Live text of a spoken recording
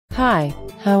Hi,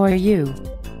 how are you?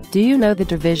 Do you know the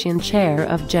Division Chair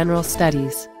of General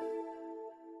Studies?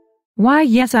 Why,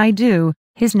 yes I do.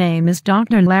 His name is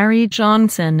Dr. Larry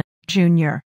Johnson,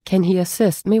 Jr. Can he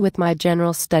assist me with my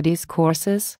General Studies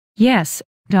courses? Yes,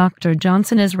 Dr.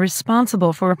 Johnson is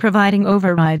responsible for providing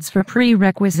overrides for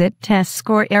prerequisite test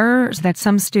score errors that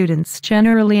some students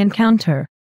generally encounter.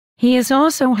 He is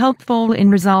also helpful in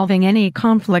resolving any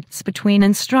conflicts between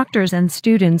instructors and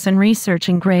students and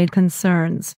researching grade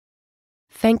concerns.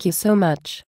 Thank you so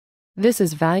much. This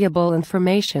is valuable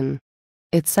information.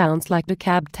 It sounds like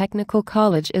DeKalb Technical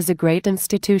College is a great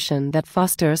institution that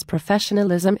fosters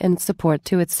professionalism and support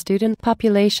to its student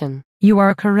population. You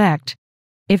are correct.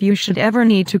 If you should ever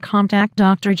need to contact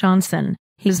Dr. Johnson,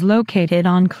 he's located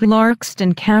on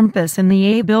Clarkston campus in the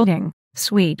A Building,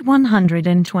 Suite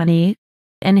 120,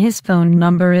 and his phone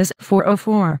number is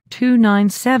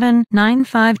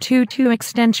 404-297-9522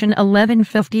 extension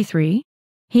 1153.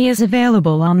 He is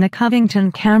available on the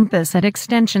Covington campus at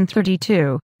extension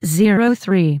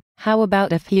 3203. How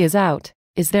about if he is out?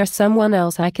 Is there someone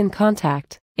else I can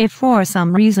contact? If for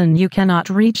some reason you cannot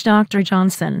reach Dr.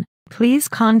 Johnson, please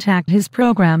contact his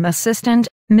program assistant,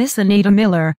 Miss Anita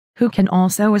Miller, who can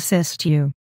also assist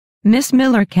you. Miss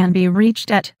Miller can be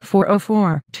reached at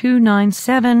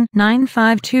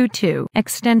 404-297-9522,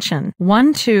 extension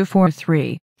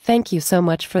 1243. Thank you so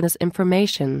much for this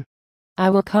information. I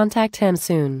will contact him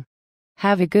soon.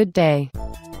 Have a good day.